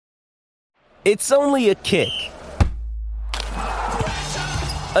It's only a kick,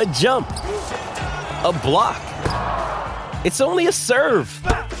 a jump, a block. It's only a serve.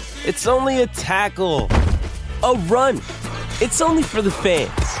 It's only a tackle, a run. It's only for the fans.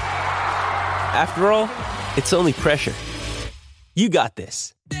 After all, it's only pressure. You got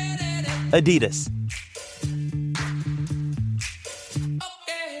this. Adidas.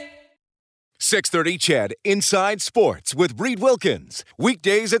 630 CHED Inside Sports with Reed Wilkins.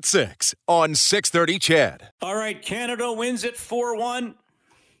 Weekdays at 6 on 630 CHED. All right, Canada wins it 4-1.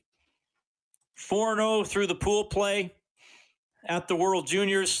 4-0 through the pool play at the World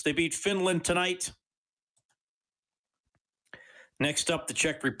Juniors. They beat Finland tonight. Next up, the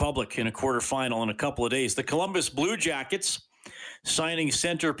Czech Republic in a quarterfinal in a couple of days. The Columbus Blue Jackets signing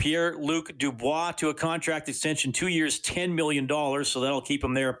center Pierre-Luc Dubois to a contract extension, 2 years, $10 million. So that'll keep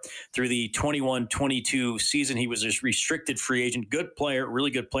him there through the 21-22 season. He was a restricted free agent. Good player,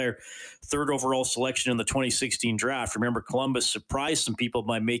 really good player. Third overall selection in the 2016 draft. Remember, Columbus surprised some people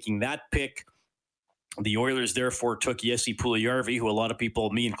by making that pick. The Oilers, therefore, took Jesse Puljujarvi, who a lot of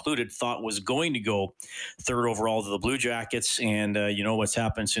people, me included, thought was going to go third overall to the Blue Jackets. And you know what's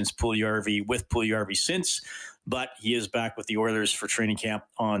happened since Puljujarvi since. But he is back with the Oilers for training camp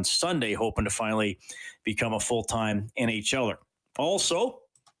on Sunday, hoping to finally become a full-time NHLer. Also,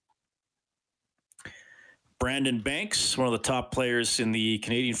 Brandon Banks, one of the top players in the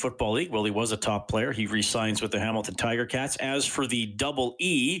Canadian Football League. Well, he was a top player. He re-signs with the Hamilton Tiger Cats. As for the Double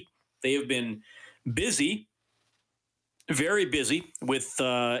E, they have been busy, very busy with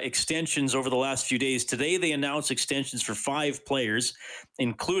extensions over the last few days. Today, they announced extensions for 5 players,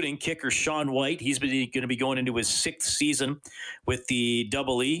 including kicker Sean White. He's going to be going into his 6th season with the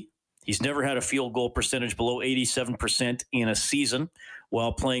Double E. He's never had a field goal percentage below 87% in a season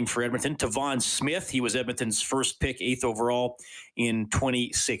while playing for Edmonton. Tavon Smith, he was Edmonton's first pick, 8th overall in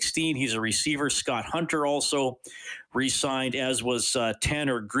 2016. He's a receiver. Scott Hunter also re-signed, as was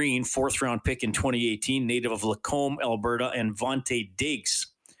Tanner Green, 4th-round pick in 2018, native of Lacombe, Alberta, and Vontae Diggs,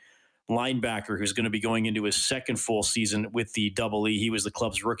 linebacker, who's going to be going into his 2nd full season with the Double E. He was the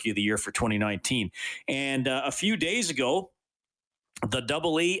club's Rookie of the Year for 2019. And a few days ago, the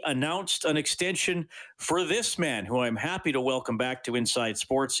Double E announced an extension for this man, who I'm happy to welcome back to Inside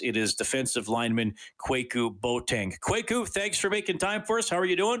Sports. It is defensive lineman Kwaku Boateng. Kwaku, thanks for making time for us. How are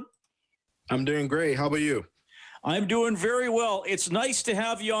you doing? I'm doing great. How about you? I'm doing very well. It's nice to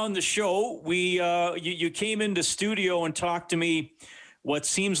have you on the show. You came into studio and talked to me what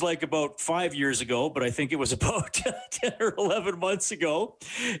seems like about 5 years ago, but I think it was about 10 or 11 months ago.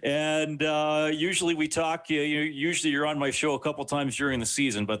 And usually we talk, usually you're on my show a couple times during the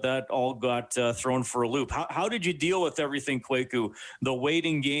season, but that all got thrown for a loop. How did you deal with everything, Kwaku? The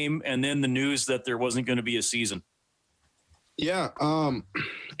waiting game and then the news that there wasn't going to be a season? Yeah,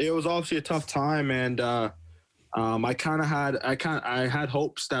 it was obviously a tough time, and I had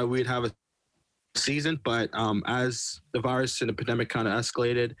hopes that we'd have a season, but as the virus and the pandemic kind of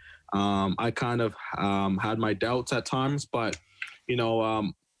escalated, I kind of had my doubts at times. But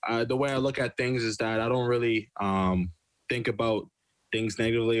the way I look at things is that I don't really think about things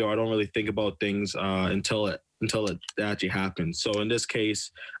negatively, or I don't really think about things until it actually happens. So in this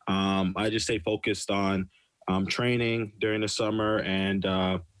case, I just stay focused on training during the summer and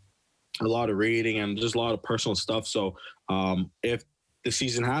a lot of reading and just a lot of personal stuff. So if the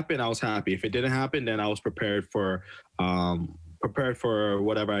season happened, I was happy. If it didn't happen, then I was prepared for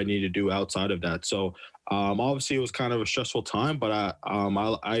whatever I needed to do outside of that. So obviously it was kind of a stressful time, but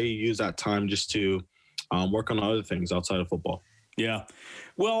I use that time just to work on other things outside of football. Yeah.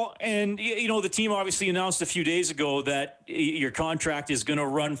 Well, and, the team obviously announced a few days ago that your contract is going to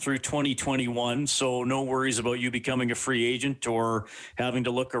run through 2021. So no worries about you becoming a free agent or having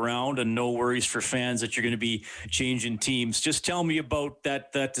to look around, and no worries for fans that you're going to be changing teams. Just tell me about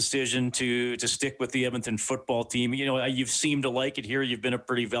that decision to stick with the Edmonton football team. You've seemed to like it here. You've been a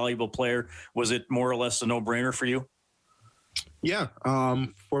pretty valuable player. Was it more or less a no-brainer for you? Yeah.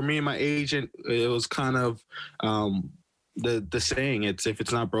 For me and my agent, it was kind of the saying, it's if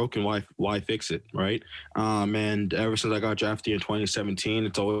it's not broken, why fix it, right? And ever since I got drafted in 2017,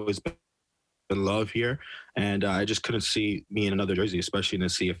 it's always been love here, and I just couldn't see me in another jersey, especially in the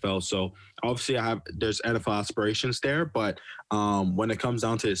CFL. So obviously there's NFL aspirations there, but when it comes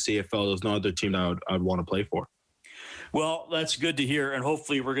down to the CFL, there's no other team that I'd want to play for. Well, that's good to hear, and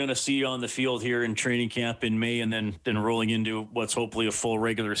hopefully we're going to see you on the field here in training camp in May, and then rolling into what's hopefully a full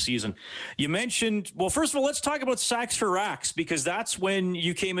regular season. You mentioned, well, first of all, let's talk about Sacks for Racks, because that's when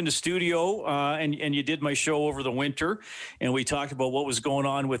you came into studio and you did my show over the winter, and we talked about what was going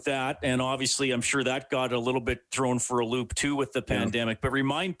on with that, and obviously I'm sure that got a little bit thrown for a loop too with the pandemic. But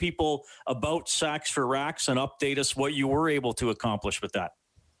remind people about Sacks for Racks and update us what you were able to accomplish with that.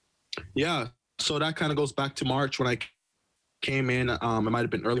 Yeah, so that kind of goes back to March when I came in. It might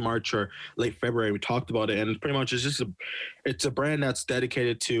have been early March or late February. We talked about it, and pretty much it's a brand that's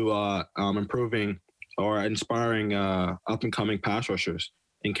dedicated to improving or inspiring up and coming pass rushers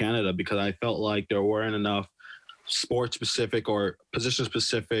in Canada, because I felt like there weren't enough sport specific or position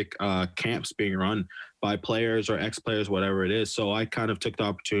specific camps being run by players or ex-players, whatever it is. So I kind of took the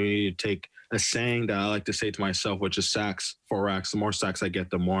opportunity to take a saying that I like to say to myself, which is sacks for racks. The more sacks I get,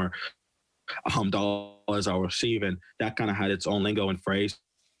 the more dollars I'll receive, and that kind of had its own lingo and phrase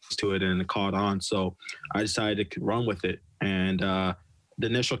to it, and it caught on. So I decided to run with it, and the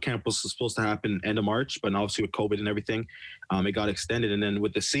initial camp was supposed to happen end of March, but obviously with COVID and everything, it got extended. And then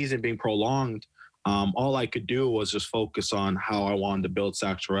with the season being prolonged, all I could do was just focus on how I wanted to build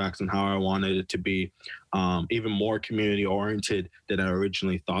Sacks for Racks and how I wanted it to be even more community oriented than I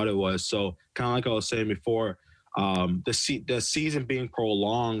originally thought it was. So kind of like I was saying before, the season being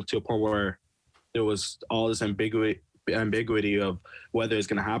prolonged to a point where there was all this ambiguity of whether it's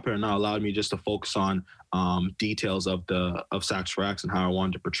going to happen or not allowed me just to focus on details of Sacks for Racks and how I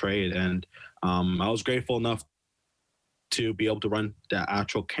wanted to portray it. And I was grateful enough to be able to run that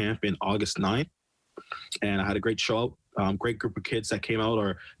actual camp in August 9th. And I had a great show, great group of kids that came out,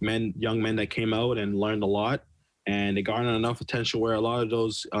 or young men that came out and learned a lot. And they garnered enough attention where a lot of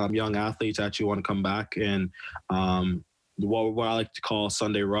those young athletes actually want to come back. And what I like to call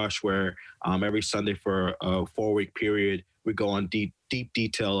Sunday Rush, where every Sunday for a 4-week period, we go on deep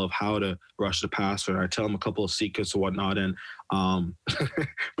detail of how to rush the passer. I tell them a couple of secrets and whatnot. And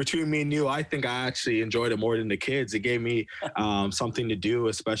between me and you, I think I actually enjoyed it more than the kids. It gave me something to do,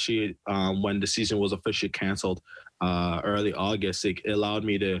 especially when the season was officially canceled early August. It allowed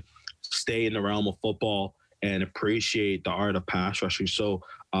me to stay in the realm of football and appreciate the art of pass rushing. So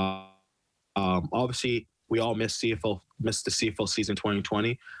obviously, we all missed the CFL season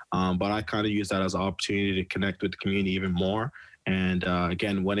 2020, but I kind of used that as an opportunity to connect with the community even more. And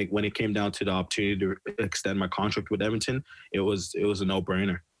again, when it came down to the opportunity to extend my contract with Edmonton, it was a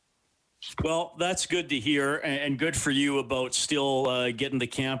no-brainer. Well, that's good to hear, and good for you about still getting the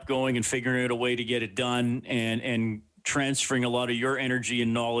camp going and figuring out a way to get it done, and transferring a lot of your energy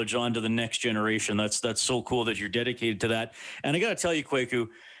and knowledge onto the next generation. That's so cool that you're dedicated to that. And I got to tell you, Kwaku,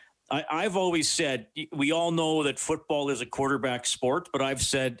 I've always said, we all know that football is a quarterback sport, but I've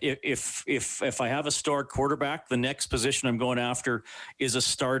said if I have a star quarterback, the next position I'm going after is a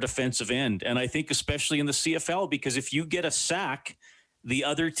star defensive end. And I think especially in the CFL, because if you get a sack, the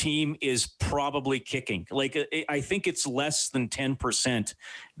other team is probably kicking. Like, I think it's less than 10%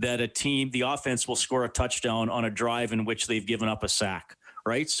 that the offense will score a touchdown on a drive in which they've given up a sack.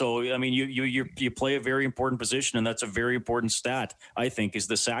 Right. So, I mean, you play a very important position, and that's a very important stat, I think, is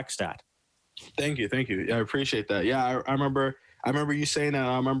the sack stat. Thank you. I appreciate that. Yeah, I remember you saying that.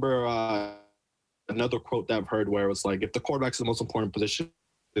 I remember another quote that I've heard where it was like, if the quarterback's the most important position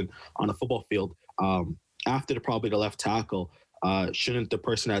on a football field, after probably the left tackle, shouldn't the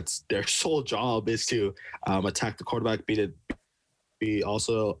person that's their sole job is to attack the quarterback be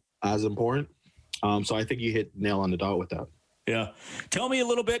also as important? So I think you hit nail on the dot with that. Yeah. Tell me a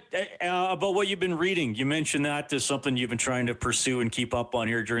little bit about what you've been reading. You mentioned that as something you've been trying to pursue and keep up on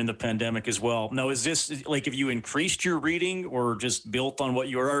here during the pandemic as well. Now, is this like, have you increased your reading or just built on what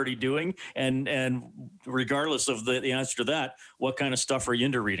you're already doing? And regardless of the answer to that, what kind of stuff are you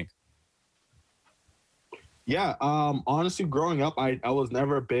into reading? Yeah. Honestly, growing up, I was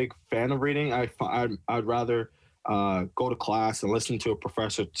never a big fan of reading. I'd rather go to class and listen to a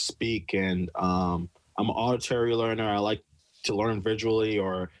professor speak. And I'm an auditory learner. I like to learn visually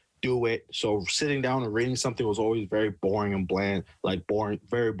or do it. So sitting down and reading something was always very boring and bland,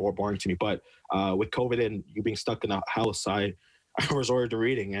 very boring to me. But with COVID and you being stuck in a house, I resorted to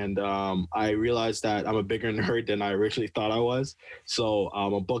reading. And I realized that I'm a bigger nerd than I originally thought I was. So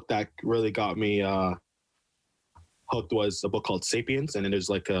a book that really got me hooked was a book called Sapiens. And then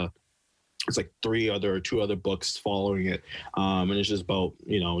there's it's like two other books following it. And it's just about,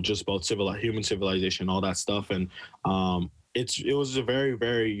 human civilization, all that stuff. And it was a very,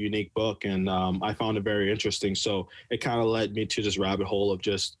 very unique book, and I found it very interesting. So it kind of led me to this rabbit hole of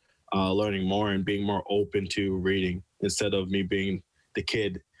just learning more and being more open to reading instead of me being the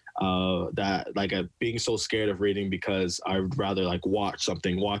kid that like being so scared of reading because I'd rather like watch a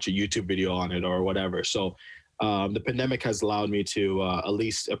YouTube video on it or whatever. So the pandemic has allowed me to at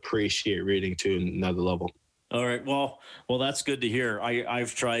least appreciate reading to another level. All right. Well, that's good to hear.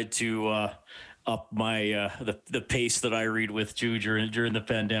 I've tried to up my the pace that I read with too during the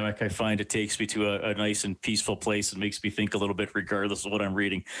pandemic. I find it takes me to a nice and peaceful place and makes me think a little bit regardless of what I'm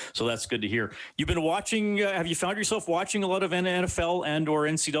reading. So that's good to hear. You've been watching, have you found yourself watching a lot of NFL and or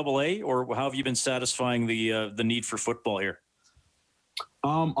NCAA, or how have you been satisfying the need for football here?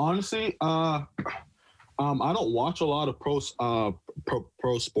 Honestly, I don't watch a lot of pro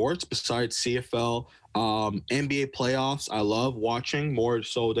sports besides CFL. NBA playoffs, I love watching more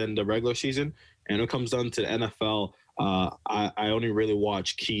so than the regular season. And when it comes down to the NFL, I only really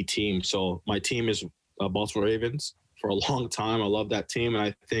watch key teams. So my team is Baltimore Ravens for a long time. I love that team, and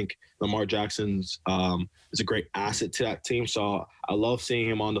I think Lamar Jackson's is a great asset to that team. So I love seeing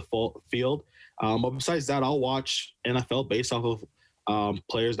him on the full field. But besides that, I'll watch NFL based off of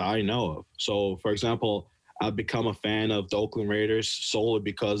players that I know of. So, for example, I've become a fan of the Oakland Raiders solely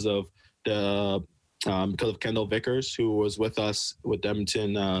because of Kendall Vickers, who was with us with the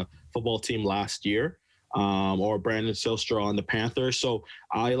Edmonton football team last year, or Brandon Silstra on the Panthers. So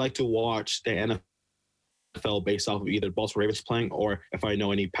I like to watch the NFL based off of either Baltimore Ravens playing or if I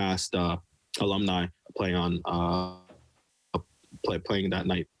know any past alumni playing that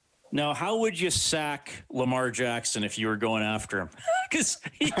night. Now, how would you sack Lamar Jackson if you were going after him? Because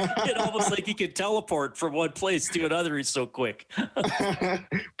it's almost like he could teleport from one place to another. He's so quick.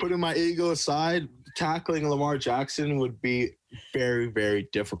 Putting my ego aside, tackling Lamar Jackson would be very, very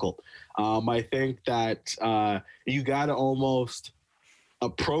difficult. I think that you got to almost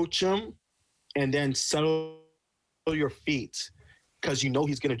approach him and then settle your feet because you know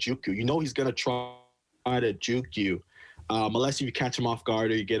he's going to juke you. You know he's going to try to juke you. Unless you catch him off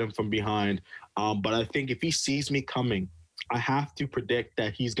guard or you get him from behind. But I think if he sees me coming, I have to predict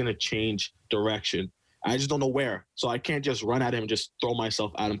that he's going to change direction. I just don't know where. So I can't just run at him and just throw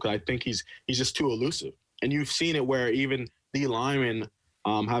myself at him because I think he's just too elusive. And you've seen it where even the linemen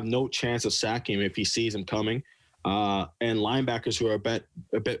have no chance of sacking him if he sees him coming. And linebackers who are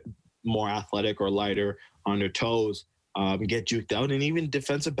a bit more athletic or lighter on their toes get juked out. And even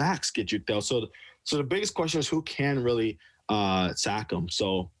defensive backs get juked out. So the biggest question is who can really sack him.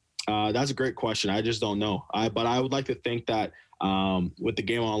 So that's a great question. I just don't know. But I would like to think that with the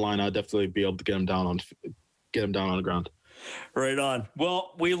game online, I'll definitely be able to get him down on the ground. Right on.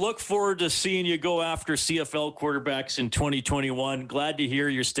 Well, we look forward to seeing you go after CFL quarterbacks in 2021. Glad to hear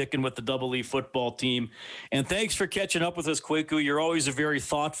you're sticking with the Double E football team. And thanks for catching up with us, Kwaku. You're always a very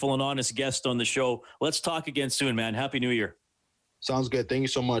thoughtful and honest guest on the show. Let's talk again soon, man. Happy New Year. Sounds good. Thank you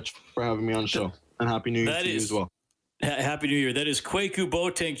so much for having me on the show. And Happy New Year to you as well. Happy New Year. That is Kwaku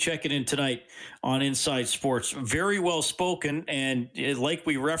Boateng checking in tonight on Inside Sports. Very well spoken. And like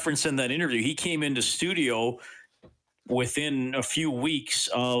we referenced in that interview, he came into studio within a few weeks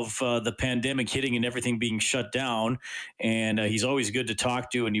of the pandemic hitting and everything being shut down. And he's always good to talk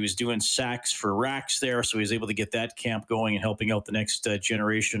to. And he was doing sacks for racks there. So he was able to get that camp going and helping out the next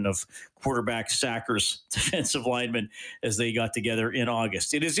generation of quarterback sackers, defensive linemen, as they got together in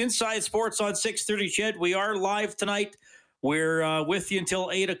August. It is Inside Sports on 630 CHED. We are live tonight. We're with you until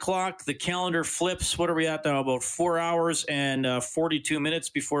 8 o'clock. The calendar flips. What are we at now? About 4 hours and 42 minutes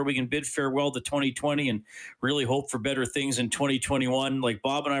before we can bid farewell to 2020 and really hope for better things in 2021. Like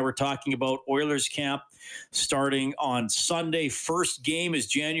Bob and I were talking about, Oilers camp starting on Sunday. First game is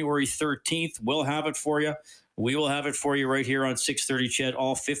January 13th. We'll have it for you. We will have it for you right here on 630 CHED,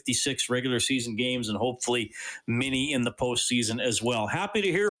 all 56 regular season games and hopefully many in the postseason as well. Happy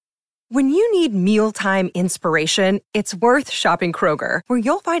to hear. When you need mealtime inspiration, it's worth shopping Kroger, where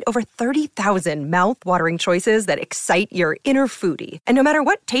you'll find over 30,000 mouth-watering choices that excite your inner foodie. And no matter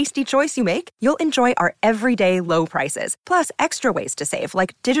what tasty choice you make, you'll enjoy our everyday low prices, plus extra ways to save,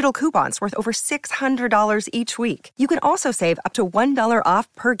 like digital coupons worth over $600 each week. You can also save up to $1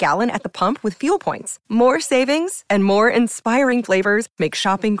 off per gallon at the pump with fuel points. More savings and more inspiring flavors make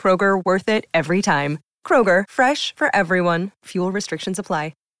shopping Kroger worth it every time. Kroger, fresh for everyone. Fuel restrictions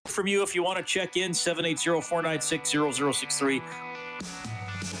apply. From you if you want to check in, 780-496-0063.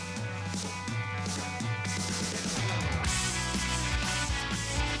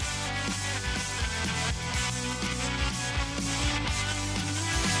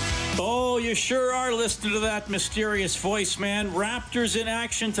 Oh, you sure are listening to that mysterious voice, man. Raptors in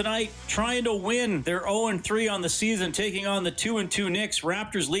action tonight, trying to win. They're 0-3 on the season, taking on the 2-2 Knicks.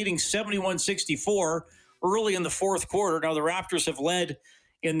 Raptors leading 71-64 early in the fourth quarter. Now the Raptors have led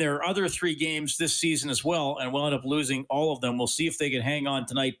in their other 3 games this season as well and will end up losing all of them. We'll see if they can hang on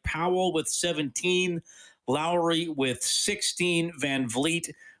tonight. Powell with 17, Lowry with 16, Van Vliet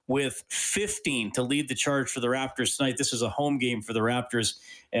with 15 to lead the charge for the Raptors tonight. This is a home game for the Raptors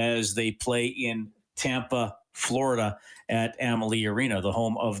as they play in Tampa, Florida at Amalie Arena, the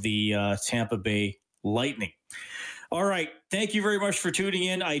home of the Tampa Bay Lightning. All right. Thank you very much for tuning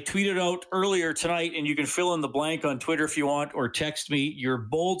in. I tweeted out earlier tonight, and you can fill in the blank on Twitter if you want, or text me. Your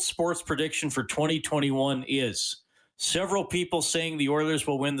bold sports prediction for 2021 is several people saying the Oilers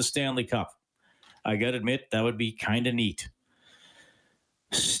will win the Stanley Cup. I got to admit, that would be kind of neat.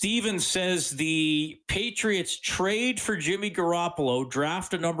 Steven says the Patriots trade for Jimmy Garoppolo,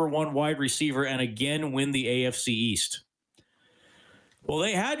 draft a number 1 wide receiver, and again win the AFC East. Well,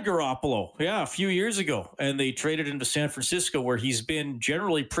 they had Garoppolo, a few years ago, and they traded him to San Francisco, where he's been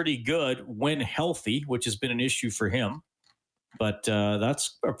generally pretty good when healthy, which has been an issue for him. But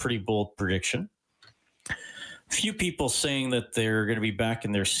that's a pretty bold prediction. A few people saying that they're going to be back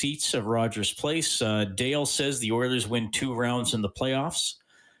in their seats at Rogers Place. Dale says the Oilers win 2 rounds in the playoffs.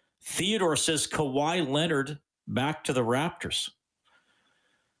 Theodore says Kawhi Leonard back to the Raptors.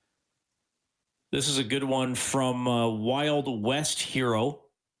 This is a good one from Wild West Hero.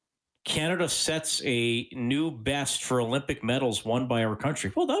 Canada sets a new best for Olympic medals won by our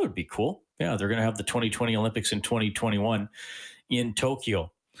country. Well, that would be cool. Yeah, they're going to have the 2020 Olympics in 2021 in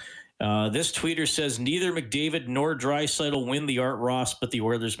Tokyo. This tweeter says neither McDavid nor Draisaitl win the Art Ross, but the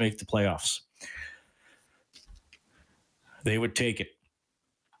Oilers make the playoffs. They would take it.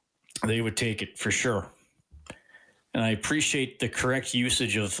 They would take it for sure. And I appreciate the correct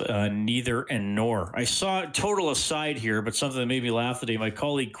usage of neither and nor. I saw, total aside here, but something that made me laugh today. My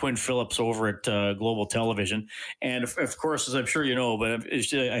colleague Quinn Phillips over at Global Television, and of course, as I'm sure you know, but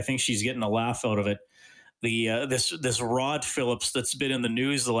I think she's getting a laugh out of it. This Rod Phillips that's been in the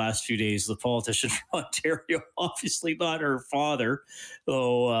news the last few days, the politician from Ontario, obviously not her father,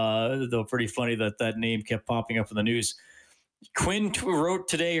 though pretty funny that name kept popping up in the news. Quinn wrote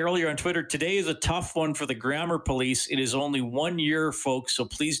today earlier on Twitter, today is a tough one for the grammar police. It is only 1 year, folks, so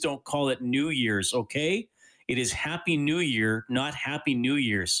please don't call it New Year's, okay? It is Happy New Year, not Happy New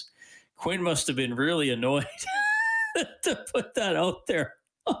Year's. Quinn must have been really annoyed to put that out there.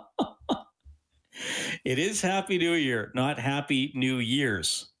 It is Happy New Year, not Happy New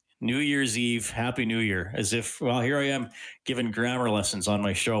Year's. New Year's Eve, Happy New Year. As if, well, here I am giving grammar lessons on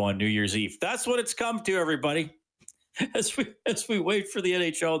my show on New Year's Eve. That's what it's come to, everybody. As we wait for the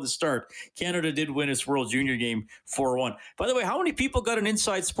NHL to start. Canada did win its World Junior game 4-1. By the way, how many people got an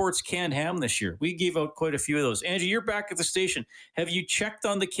Inside Sports canned ham this year? We gave out quite a few of those. Angie, you're back at the station. Have you checked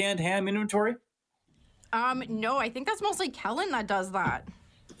on the canned ham inventory? No, I think that's mostly Kellen that does that.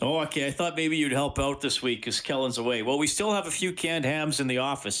 Oh, okay. I thought maybe you'd help out this week because Kellen's away. Well, we still have a few canned hams in the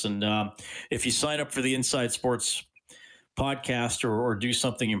office, and if you sign up for the Inside Sports podcast or do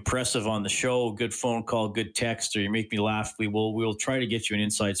something impressive on the show, good phone call, good text, or you make me laugh, we'll try to get you an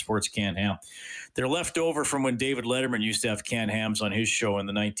Inside Sports canned ham. They're left over from when David Letterman used to have canned hams on his show in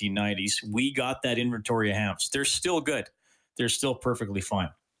the 1990s. We got that inventory of hams. They're still good. They're still perfectly fine.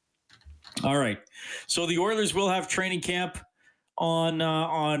 All right. So the Oilers will have training camp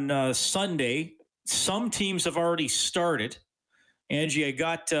on Sunday. Some teams have already started. Angie, I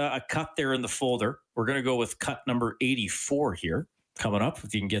got a cut there in the folder. We're going to go with cut number 84 here coming up,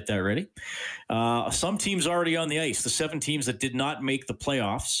 if you can get that ready. Some teams already on the ice, the 7 teams that did not make the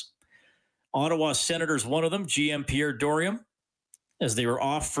playoffs. Ottawa Senators, one of them, GM Pierre Dorion, as they were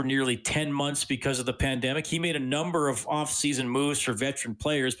off for nearly 10 months because of the pandemic. He made a number of off-season moves for veteran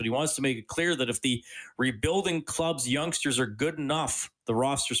players, but he wants to make it clear that if the rebuilding club's youngsters are good enough, the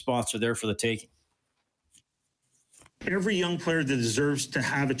roster spots are there for the taking. Every young player that deserves to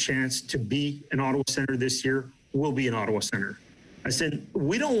have a chance to be an Ottawa Senator this year will be an Ottawa Senator. I said,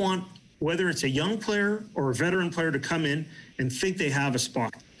 we don't want, whether it's a young player or a veteran player, to come in and think they have a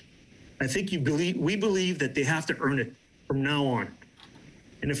spot. I think we believe that they have to earn it from now on.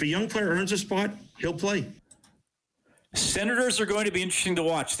 And if a young player earns a spot, he'll play. Senators are going to be interesting to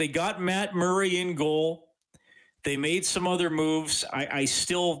watch. They got Matt Murray in goal. They made some other moves. I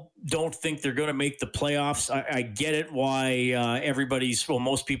still don't think they're going to make the playoffs. I get it why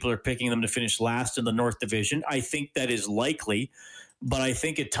most people are picking them to finish last in the North Division. I think that is likely, but I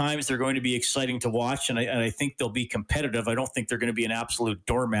think at times they're going to be exciting to watch, and I think they'll be competitive. I don't think they're going to be an absolute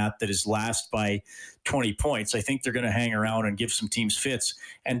doormat that is last by 20 points. I think they're going to hang around and give some teams fits.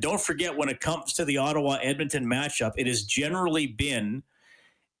 And don't forget, when it comes to the Ottawa-Edmonton matchup, it has generally been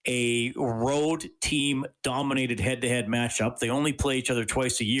a road team dominated head-to-head matchup. They only play each other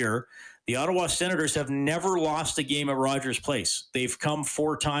twice a year. The Ottawa Senators have never lost a game at Rogers Place. They've come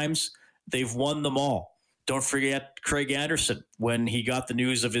 4 times. They've won them all. Don't forget Craig Anderson, when he got the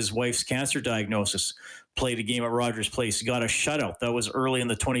news of his wife's cancer diagnosis, played a game at Rogers Place. He got a shutout. That was early in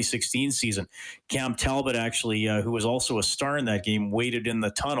the 2016 season. Cam Talbot, actually, who was also a star in that game, waited in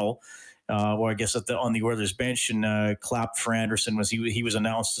the tunnel, or I guess on the Oilers bench, and clapped for Anderson. He was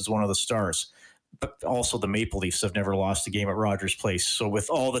announced as one of the stars. But also the Maple Leafs have never lost a game at Rogers Place. So with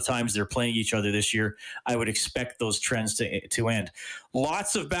all the times they're playing each other this year, I would expect those trends to end.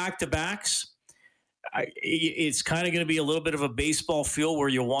 Lots of back-to-backs. It's kind of going to be a little bit of a baseball feel where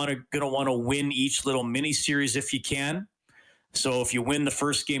you're going to want to win each little mini series if you can. So if you win the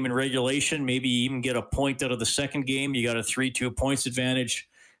first game in regulation, maybe you even get a point out of the second game. You got a 3-2 points advantage.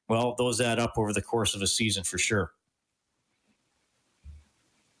 Well, those add up over the course of a season for sure.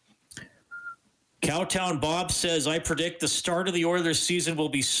 Cowtown Bob says, I predict the start of the Oilers season will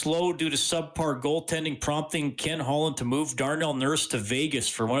be slow due to subpar goaltending, prompting Ken Holland to move Darnell Nurse to Vegas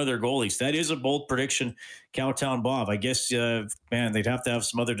for one of their goalies. That is a bold prediction, Cowtown Bob. I guess, they'd have to have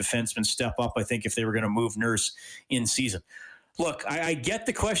some other defensemen step up, I think, if they were going to move Nurse in season. Look, I get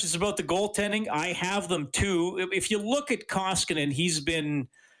the questions about the goaltending. I have them too. If you look at Koskinen,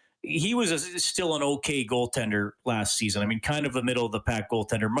 he was still an okay goaltender last season. I mean, kind of a middle-of-the-pack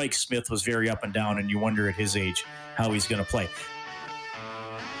goaltender. Mike Smith was very up and down, and you wonder at his age how he's going to play.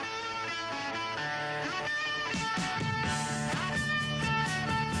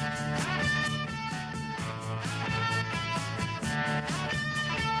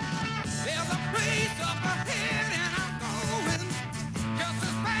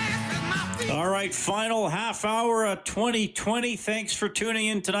 All right, final half hour of 2020. Thanks for tuning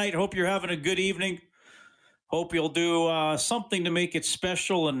in tonight. Hope you're having a good evening. Hope you'll do something to make it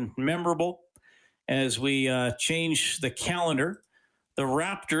special and memorable as we change the calendar. The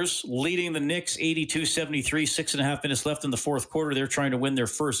Raptors leading the Knicks 82-73, 6.5 minutes left in the fourth quarter. They're trying to win their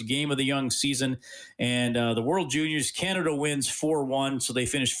first game of the young season. And the World Juniors, Canada wins 4-1, so they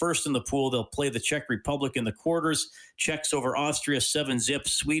finish first in the pool. They'll play the Czech Republic in the quarters. Czechs over Austria, 7-0.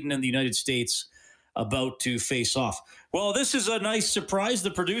 Sweden and the United States about to face off. Well, this is a nice surprise.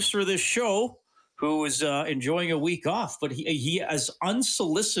 The producer of this show, who is enjoying a week off, but he has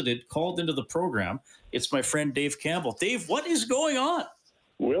unsolicited called into the program. It's my friend Dave Campbell. Dave, what is going on?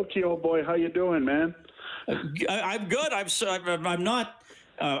 Wilkie, old boy, how you doing, man? I'm good. I'm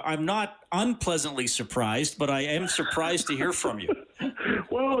not unpleasantly surprised, but I am surprised to hear from you.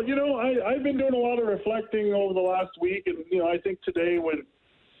 Well, I've been doing a lot of reflecting over the last week, and I think today, when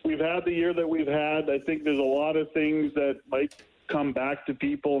we've had the year that we've had, I think there's a lot of things that might come back to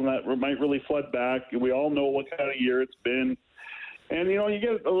people and that might really flood back. We all know what kind of year it's been, and you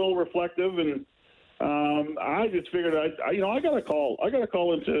get a little reflective, and I just figured I got to call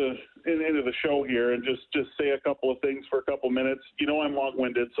into the show here and just say a couple of things for a couple minutes. I'm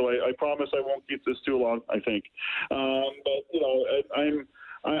long-winded, so I promise I won't keep this too long, I think. But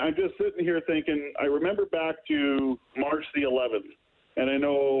I'm just sitting here thinking, I remember back to March the 11th, and I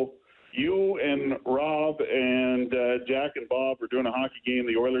know you and Rob and Jack and Bob were doing a hockey game,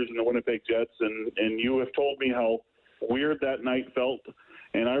 the Oilers and the Winnipeg Jets, and you have told me how weird that night felt.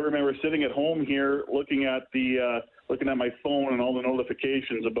 And I remember sitting at home here looking at my phone and all the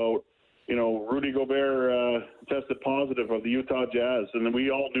notifications about, Rudy Gobert tested positive of the Utah Jazz, and then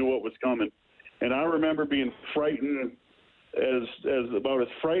we all knew what was coming. And I remember being frightened, about as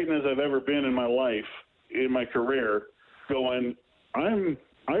frightened as I've ever been in my life, in my career, going, I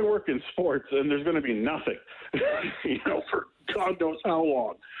work in sports, and there's going to be nothing, for God knows how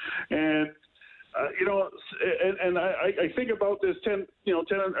long. And, I think about this 10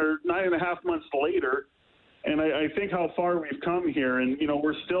 or 9.5 months later, and I think how far we've come here. And,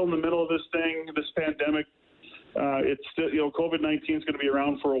 we're still in the middle of this thing, this pandemic. It's still, COVID-19 is going to be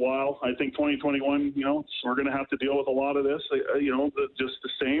around for a while. I think 2021, we're going to have to deal with a lot of this, just the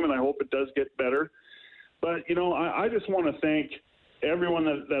same, and I hope it does get better. But, I just want to thank everyone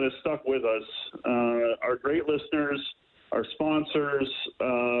that has stuck with us, our great listeners, our sponsors,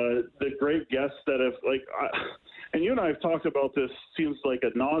 the great guests that have, and you and I have talked about this, seems like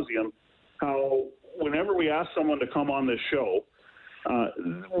ad nauseum, how whenever we ask someone to come on this show,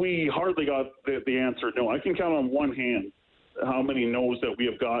 we hardly got the answer no. I can count on one hand how many no's that we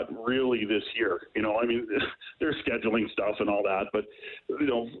have got really this year. There's scheduling stuff and all that, but,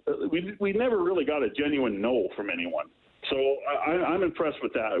 we never really got a genuine no from anyone. So I'm impressed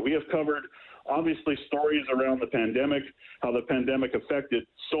with that. We have covered, obviously, stories around the pandemic, how the pandemic affected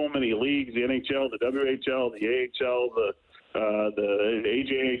so many leagues, the NHL, the WHL, the AHL, the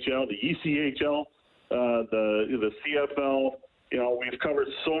AJHL, the ECHL, the CFL, we've covered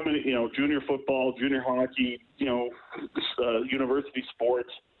so many, junior football, junior hockey, university sports.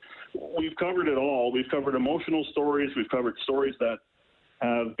 We've covered it all. We've covered emotional stories. We've covered stories that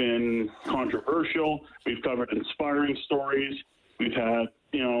have been controversial. We've covered inspiring stories. We've had,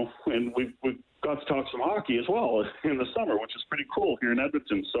 and we've got to talk some hockey as well in the summer, which is pretty cool here in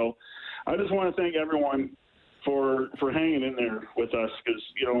Edmonton. So I just want to thank everyone for hanging in there with us because,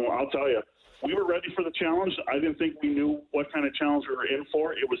 I'll tell you, we were ready for the challenge. I didn't think we knew what kind of challenge we were in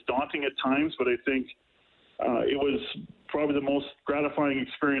for. It was daunting at times, but I think it was probably the most gratifying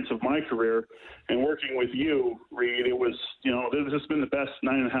experience of my career. And working with you, Reed, it was, this has been the best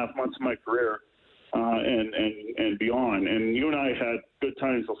 9.5 months of my career and beyond. And you and I had good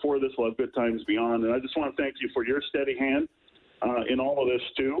times before this. We'll have good times beyond. And I just want to thank you for your steady hand in all of this,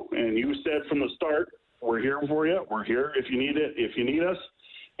 too. And you said from the start, we're here for you. We're here if you need it, if you need us.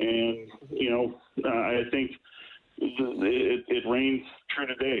 And, I think it reigns true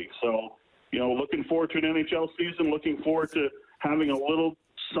today. So, looking forward to an NHL season, looking forward to having a little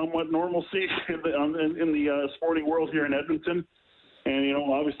somewhat normalcy in the sporting world here in Edmonton. And,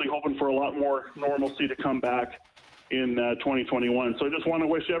 obviously hoping for a lot more normalcy to come back in 2021. So I just want to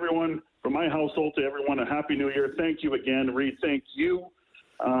wish everyone, from my household to everyone, a Happy New Year. Thank you again, Reed. Thank you.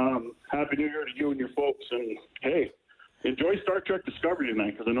 Happy New Year to you and your folks. And, hey, enjoy Star Trek Discovery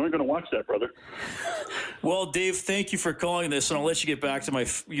tonight because I know you're going to watch that, brother. Well, Dave, thank you for calling this, and I'll let you get back to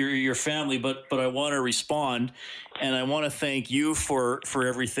your family, but I want to respond, and I want to thank you for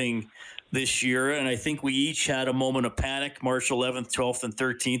everything this year. And I think we each had a moment of panic, March 11th, 12th, and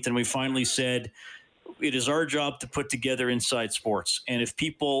 13th, and we finally said it is our job to put together Inside Sports. And if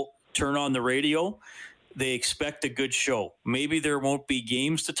people turn on the radio, they expect a good show. Maybe there won't be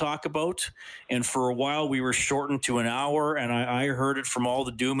games to talk about. And for a while, we were shortened to an hour. And I heard it from all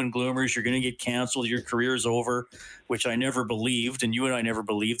the doom and gloomers. You're going to get canceled. Your career's over, which I never believed. And you and I never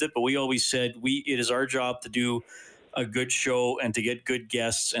believed it. But we always said it is our job to do a good show and to get good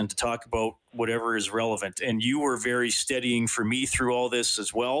guests and to talk about whatever is relevant. And you were very steadying for me through all this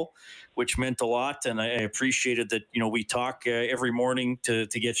as well, which meant a lot. And I appreciated that, we talk every morning to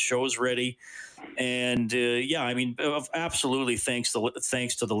get shows ready. And absolutely thanks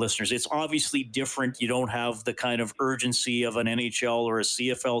to the listeners. It's obviously different. You don't have the kind of urgency of an NHL or a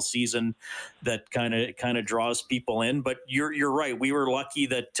CFL season that kind of draws people in. But you're right. We were lucky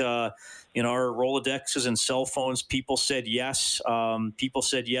that in our Rolodexes and cell phones, people said yes. People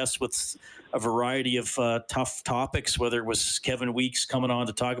said yes with a variety of tough topics, whether it was Kevin Weeks coming on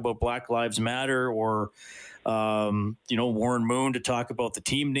to talk about Black Lives Matter or Warren Moon to talk about the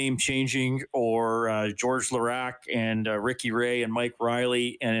team name changing, or George Larac and Ricky Ray and Mike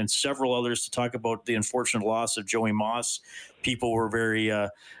Riley and several others to talk about the unfortunate loss of Joey Moss. People were very,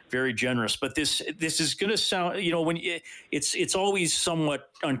 very generous. But this is going to sound, when it's always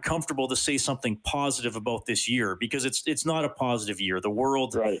somewhat uncomfortable to say something positive about this year because it's not a positive year. The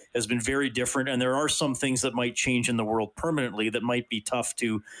world has been very different, and there are some things that might change in the world permanently that might be tough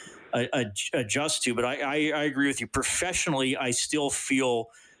to adjust to. But I agree with you. Professionally, I still feel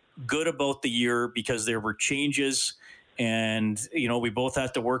good about the year because there were changes and, we both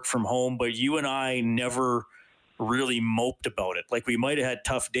had to work from home, but you and I never really moped about it. Like we might have had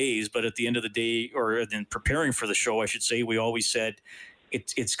tough days, but at the end of the day, or in preparing for the show, I should say, we always said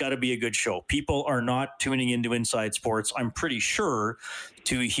it's got to be a good show. People are not tuning into Inside Sports, I'm pretty sure,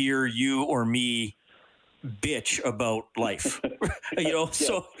 to hear you or me bitch about life.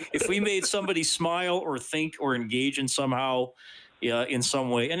 So if we made somebody smile or think or engage in somehow in some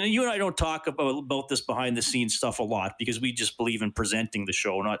way, and you and I don't talk about this behind the scenes stuff a lot because we just believe in presenting the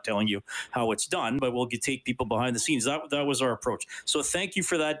show, not telling you how it's done, but we'll take people behind the scenes. That was our approach. So thank you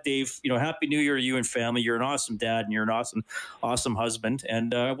for that, Dave. Happy New Year to you and family. You're an awesome dad and you're an awesome husband,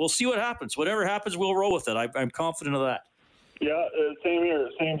 and we'll see what happens. Whatever happens, we'll roll with it. I'm confident of that. Yeah, same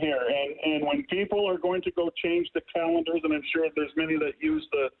here. And when people are going to go change the calendars, and I'm sure there's many that use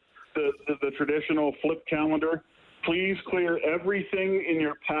the traditional flip calendar, please clear everything in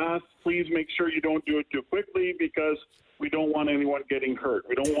your path. Please make sure you don't do it too quickly because we don't want anyone getting hurt.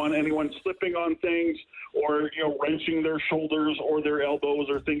 We don't want anyone slipping on things or wrenching their shoulders or their elbows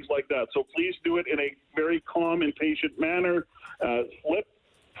or things like that. So please do it in a very calm and patient manner.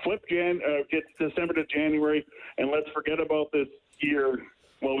 Get December to January, and let's forget about this year.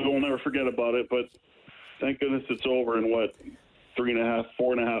 Well, we will never forget about it, but thank goodness it's over in 3.5,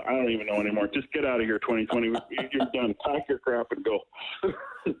 4.5. I don't even know anymore. Just get out of here, 2020. You're done. Pack your crap and go.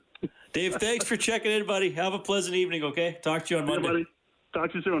 Dave, thanks for checking in, buddy. Have a pleasant evening, okay? Talk to you on Monday. Buddy.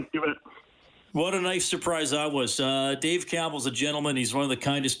 Talk to you soon. You bet. What a nice surprise that was. Dave Campbell's a gentleman. He's one of the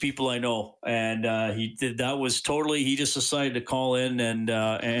kindest people I know. And he just decided to call in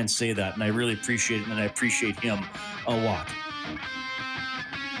and say that. And I really appreciate it. And I appreciate him a lot.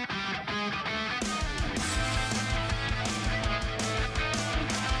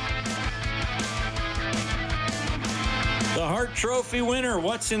 The Hart Trophy winner,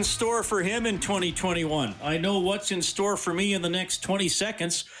 what's in store for him in 2021? I know what's in store for me in the next 20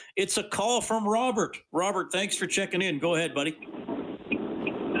 seconds. It's a call from Robert. Robert, thanks for checking in. Go ahead, buddy.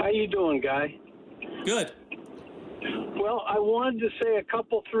 How you doing, Guy? Good. Well, I wanted to say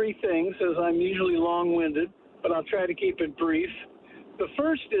three things, as I'm usually long-winded, but I'll try to keep it brief. The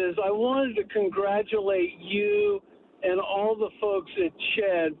first is I wanted to congratulate you and all the folks at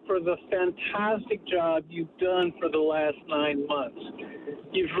Ched for the fantastic job you've done for the last 9 months.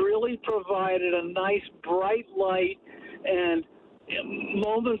 You've really provided a nice bright light and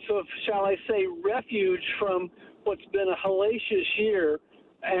moments of, shall I say, refuge from what's been a hellacious year.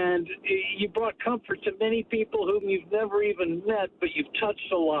 And you brought comfort to many people whom you've never even met, but you've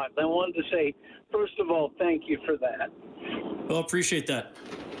touched a lot. And I wanted to say, first of all, thank you for that. Well, appreciate that.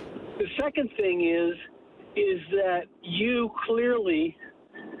 The second thing is that you clearly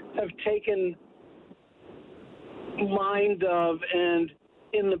have taken mind of and,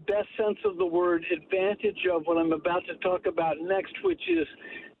 in the best sense of the word, advantage of what I'm about to talk about next, which is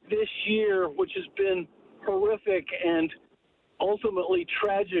this year, which has been horrific and ultimately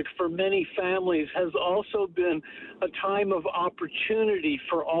tragic for many families, has also been a time of opportunity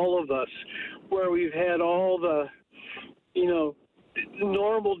for all of us, where we've had all the,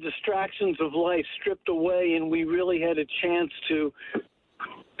 normal distractions of life stripped away, and we really had a chance to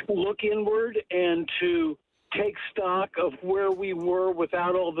look inward and to take stock of where we were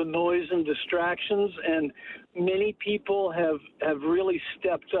without all the noise and distractions. And many people have really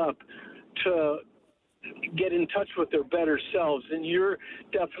stepped up to get in touch with their better selves, and you're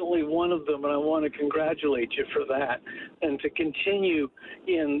definitely one of them, and I want to congratulate you for that, and to continue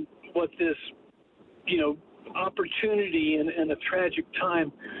in what this opportunity and a tragic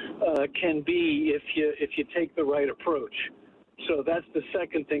time can be if you take the right approach. So that's the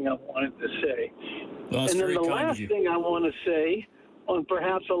second thing I wanted to say. Well, and then the last thing I want to say, on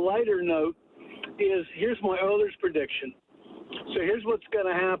perhaps a lighter note, is here's my Oilers prediction. So here's what's going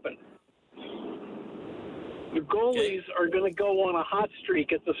to happen. The goalies are going to go on a hot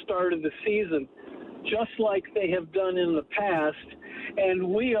streak at the start of the season, just like they have done in the past. And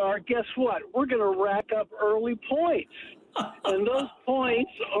we are, guess what? We're going to rack up early points. And those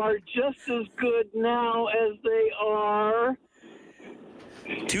points are just as good now as they are.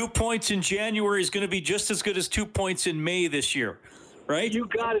 2 points in January is going to be just as good as 2 points in May this year, right? You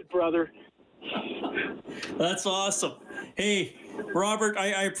got it, brother. That's awesome. Hey, Robert,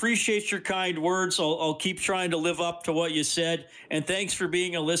 I appreciate your kind words. I'll keep trying to live up to what you said. And thanks for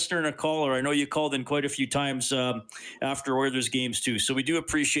being a listener and a caller. I know you called in quite a few times after Oilers games, too. So we do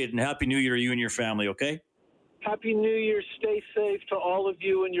appreciate it. And Happy New Year to you and your family, okay? Happy New Year. Stay safe to all of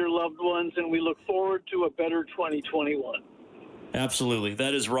you and your loved ones. And we look forward to a better 2021. Absolutely.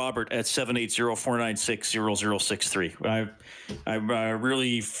 That is Robert at 780-496-0063. I'm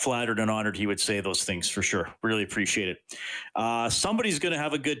really flattered and honored he would say those things for sure. Really appreciate it. Somebody's going to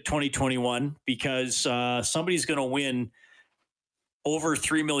have a good 2021 because somebody's going to win over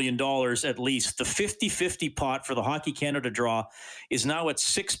 $3 million at least. The 50-50 pot for the Hockey Canada draw is now at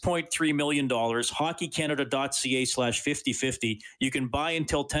 $6.3 million. HockeyCanada.ca/5050. You can buy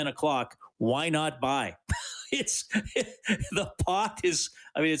until 10 o'clock. Why not buy? The pot is,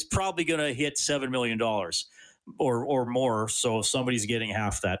 it's probably going to hit $7 million or more. So somebody's getting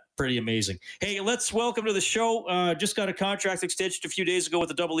half that. Pretty amazing. Hey, let's welcome to the show. Just got a contract extension a few days ago with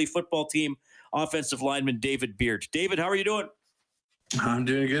the Double E football team, offensive lineman David Beard. David, how are you doing? I'm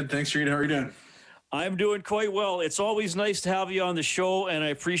doing good. Thanks, Reed. How are you doing? I'm doing quite well. It's always nice to have you on the show, and I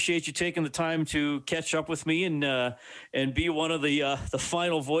appreciate you taking the time to catch up with me and be one of the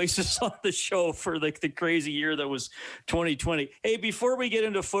final voices on the show for the crazy year that was 2020. Hey, before we get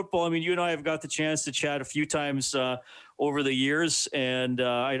into football, you and I have got the chance to chat a few times over the years, and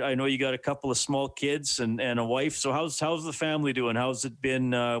I know you got a couple of small kids and a wife. So how's the family doing? How's it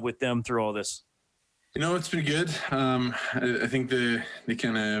been with them through all this? It's been good. I think the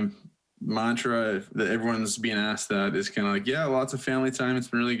kind of mantra that everyone's being asked that is kind of like, yeah, lots of family time. It's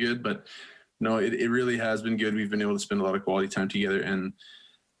been really good, but no, it really has been good. We've been able to spend a lot of quality time together. And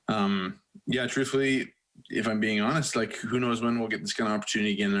truthfully, if I'm being honest, like who knows when we'll get this kind of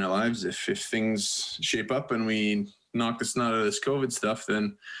opportunity again in our lives. If things shape up and we knock the snot out of this COVID stuff,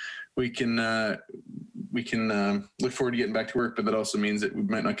 then we can look forward to getting back to work, but that also means that we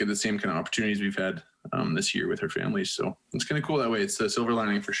might not get the same kind of opportunities we've had this year with our families. So it's kind of cool that way. It's the silver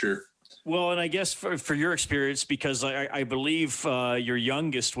lining for sure. Well, and I guess for your experience, because I believe your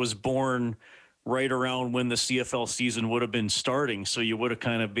youngest was born right around when the CFL season would have been starting. So you would have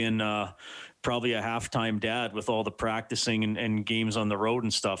kind of been probably a halftime dad with all the practicing and games on the road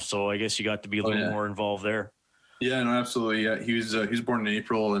and stuff. So I guess you got to be a little more involved there. Yeah, no, absolutely. Yeah, he was born in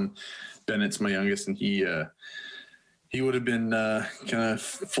April, and Bennett's my youngest, and he would have been kind of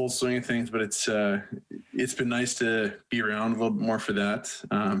full swing of things, but it's been nice to be around a little bit more for that.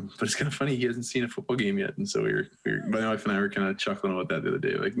 But it's kind of funny, he hasn't seen a football game yet, and so my wife and I were kind of chuckling about that the other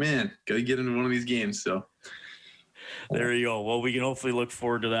day. Like, man, got to get into one of these games. So there you go. Well, we can hopefully look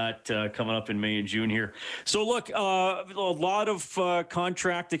forward to that coming up in May and June here. So, look, a lot of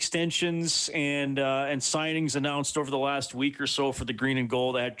contract extensions and signings announced over the last week or so for the Green and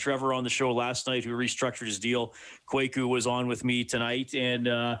Gold. I had Trevor on the show last night who restructured his deal. Kwaku was on with me tonight, and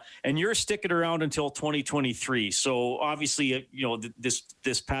you're sticking around until 2023. So, obviously,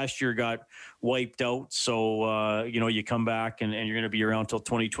 this past year got wiped out. So, you come back and you're going to be around till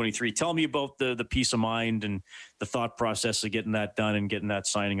 2023. Tell me about the peace of mind and the thought process of getting that done and getting that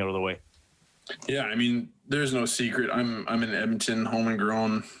signing out of the way. Yeah, I mean, there's no secret. I'm an Edmonton home and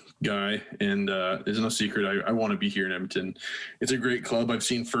grown guy, and there's no secret. I want to be here in Edmonton. It's a great club. I've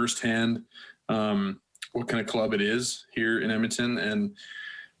seen firsthand what kind of club it is here in Edmonton, and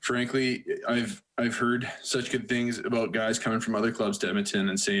frankly, I've heard such good things about guys coming from other clubs to Edmonton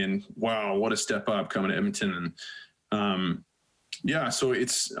and saying, "Wow, what a step up coming to Edmonton." And yeah, so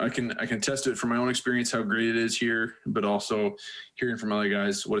I can attest to it from my own experience how great it is here, but also hearing from other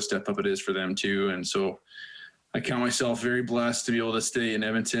guys what a step up it is for them too. And so I count myself very blessed to be able to stay in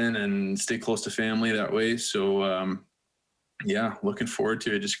Edmonton and stay close to family that way. So yeah, looking forward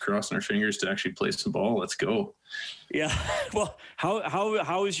to it. Just crossing our fingers to actually play some ball. Let's go. Yeah. Well,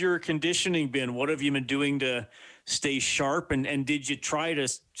 how has your conditioning been? What have you been doing to stay sharp? And did you try to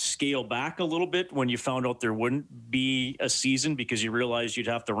scale back a little bit when you found out there wouldn't be a season because you realized you'd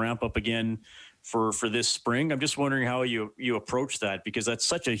have to ramp up again for this spring? I'm just wondering how you approach that, because that's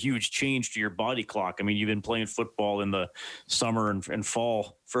such a huge change to your body clock. I mean, you've been playing football in the summer and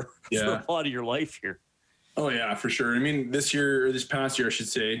fall for a lot of your life here. Oh yeah, for sure. I mean, this past year, I should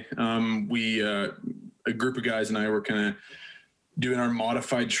say, we, a group of guys and I were kind of doing our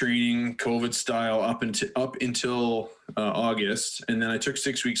modified training, COVID style, up until August, and then I took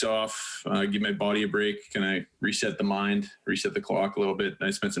 6 weeks off, give my body a break, kind of reset the mind, reset the clock a little bit. And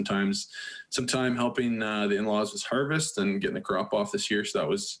I spent some time helping the in-laws with harvest and getting the crop off this year. So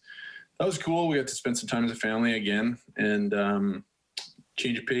that was cool. We got to spend some time as a family again, and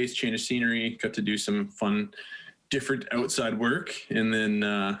change of pace, change of scenery, got to do some fun, different outside work. And then,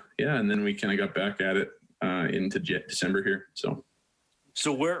 and then we kind of got back at it into December here.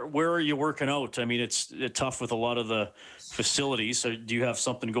 So where are you working out? I mean, it's tough with a lot of the facilities. So do you have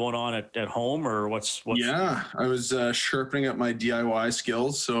something going on at home, or what's? Yeah, I was sharpening up my DIY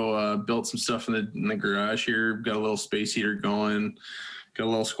skills. So built some stuff in the garage here, got a little space heater going, got a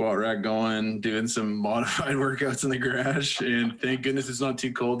little squat rack going, doing some modified workouts in the garage. And thank goodness it's not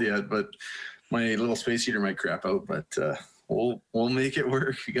too cold yet, but my little space heater might crap out, but we'll make it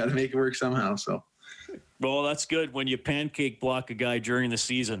work. You got to make it work somehow. So. Well, that's good. When you pancake block a guy during the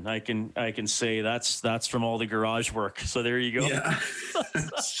season, I can say that's from all the garage work. So there you go. Yeah.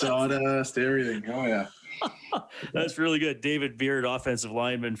 Sawdust, everything. Oh yeah. That's really good. David Beard, offensive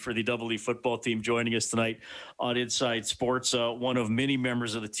lineman for the Double E football team, joining us tonight on Inside Sports. One of many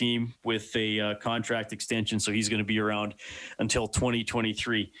members of the team with a contract extension, so he's going to be around until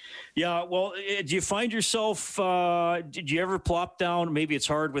 2023. Yeah, well, do you find yourself? Did you ever plop down? Maybe it's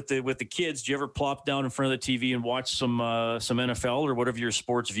hard with the kids. Do you ever plop down in front of the TV and watch some NFL or whatever your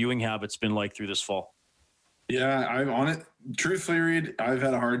sports viewing habits been like through this fall? Yeah, I'm on it. Truthfully, Reed, I've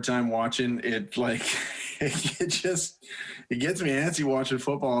had a hard time watching it. Like, it gets me antsy watching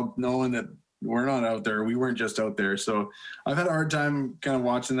football, knowing that we're not out there. We weren't just out there. So I've had a hard time kind of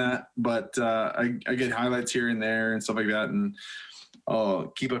watching that, but I get highlights here and there and stuff like that. And I'll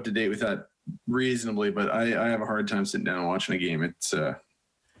keep up to date with that reasonably, but I have a hard time sitting down and watching a game. It's,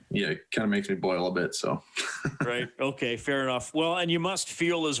 it kind of makes me boil a bit. So. Right. Okay. Fair enough. Well, and you must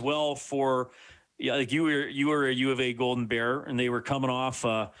feel as well for, yeah, like you were a U of A Golden Bear, and they were coming off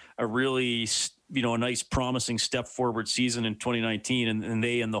a really, a nice promising step forward season in 2019, and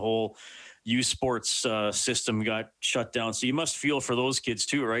they and the whole U Sports system got shut down. So you must feel for those kids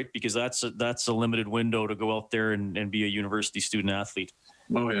too, right? Because that's a limited window to go out there and be a university student athlete.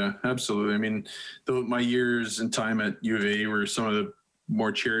 Oh yeah, absolutely. I mean, my years and time at U of A were some of the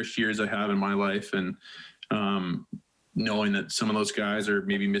more cherished years I have in my life. And knowing that some of those guys are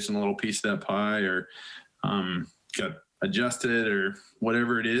maybe missing a little piece of that pie or got adjusted or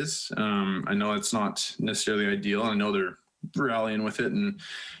whatever it is. I know it's not necessarily ideal. I know they're rallying with it and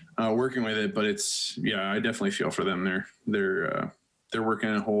working with it, but it's, I definitely feel for them. They're working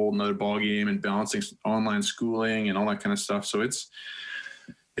a whole another ball game and balancing online schooling and all that kind of stuff. So it's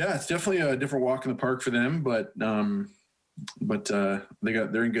definitely a different walk in the park for them, but they're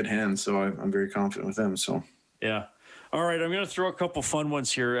in good hands. So I'm very confident with them. So, yeah. All right, I'm going to throw a couple fun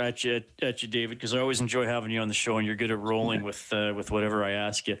ones here at you, David, because I always enjoy having you on the show, and you're good at rolling with whatever I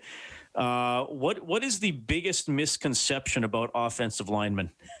ask you. What is the biggest misconception about offensive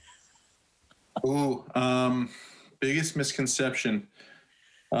linemen? Biggest misconception.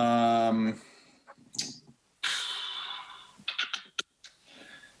 Here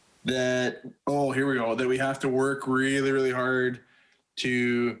we go. That we have to work really, really hard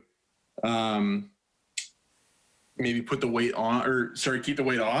to maybe put the weight on, keep the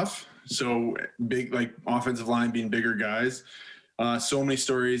weight off. So big, like offensive line being bigger guys. So many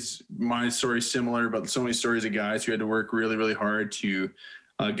stories, my story's similar, but so many stories of guys who had to work really, really hard to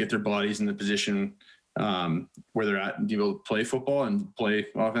get their bodies in the position where they're at and be able to play football and play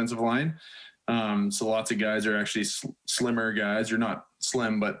offensive line. So lots of guys are actually slimmer guys. You're not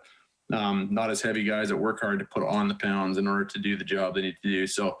slim, but not as heavy guys that work hard to put on the pounds in order to do the job they need to do.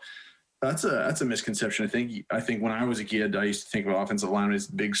 So that's a misconception. I think when I was a kid, I used to think of offensive linemen as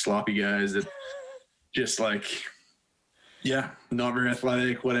big sloppy guys that just like, not very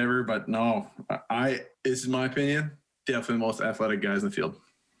athletic, whatever. But no, this is my opinion, definitely the most athletic guys in the field.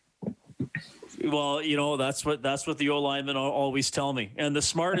 Well, that's what the O-linemen always tell me, and the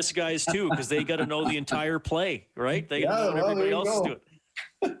smartest guys too, because they got to know the entire play, right? They got to know what everybody else is doing.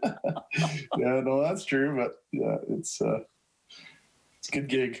 That's true, but it's a good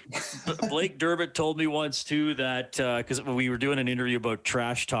gig. Blake Durbett told me once too that because we were doing an interview about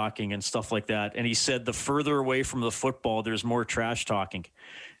trash talking and stuff like that, and he said the further away from the football, there's more trash talking.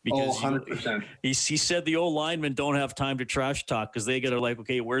 Because 100%. He said the old linemen don't have time to trash talk because they got to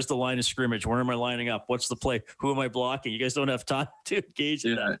okay, where's the line of scrimmage? Where am I lining up? What's the play? Who am I blocking? You guys don't have time to engage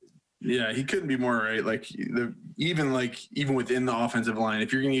in that. Yeah, he couldn't be more right. Like even within the offensive line,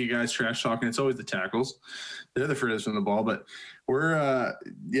 if you're going to get guys trash talking, it's always the tackles. They're the furthest from the ball, but we're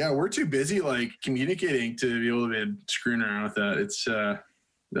too busy communicating to be able to be screwing around with that. It's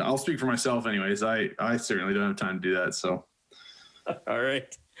I'll speak for myself anyways. I certainly don't have time to do that. So. All right.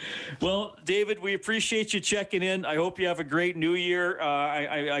 Well, David, we appreciate you checking in. I hope you have a great new year.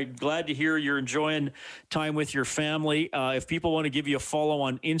 I'm glad to hear you're enjoying time with your family. If people want to give you a follow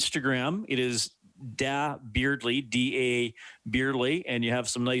on Instagram, it is Da Beardley, D-A Beardley, and you have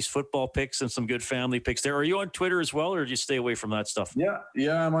some nice football pics and some good family pics there. Are you on Twitter as well, or do you stay away from that stuff? Yeah,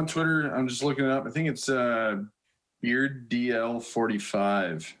 I'm on Twitter. I'm just looking it up. I think it's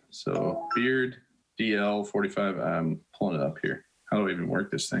BeardDL45. So BeardDL45. I'm pulling it up here. How do I even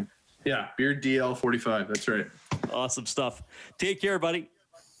work this thing? Yeah, BeardDL45. That's right. Awesome stuff. Take care, buddy.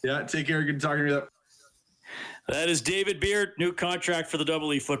 Yeah, take care. Good talking to you. That is David Beard, new contract for the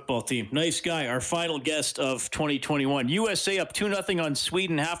Double E football team. Nice guy. Our final guest of 2021. USA up 2-0 on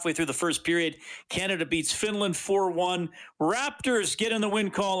Sweden halfway through the first period. Canada beats Finland 4-1. Raptors get in the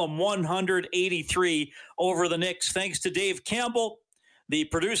win column 183 over the Knicks. Thanks to Dave Campbell. The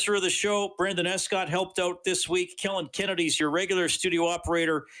producer of the show, Brendan Escott, helped out this week. Kellen Kennedy's your regular studio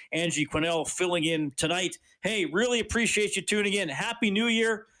operator. Angie Quinnell filling in tonight. Hey, really appreciate you tuning in. Happy New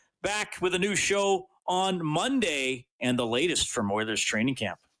Year. Back with a new show on Monday and the latest from Oilers training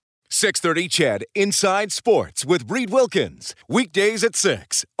camp. 6:30 CHED Inside Sports with Reed Wilkins. Weekdays at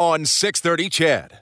 6 on 6:30 CHED.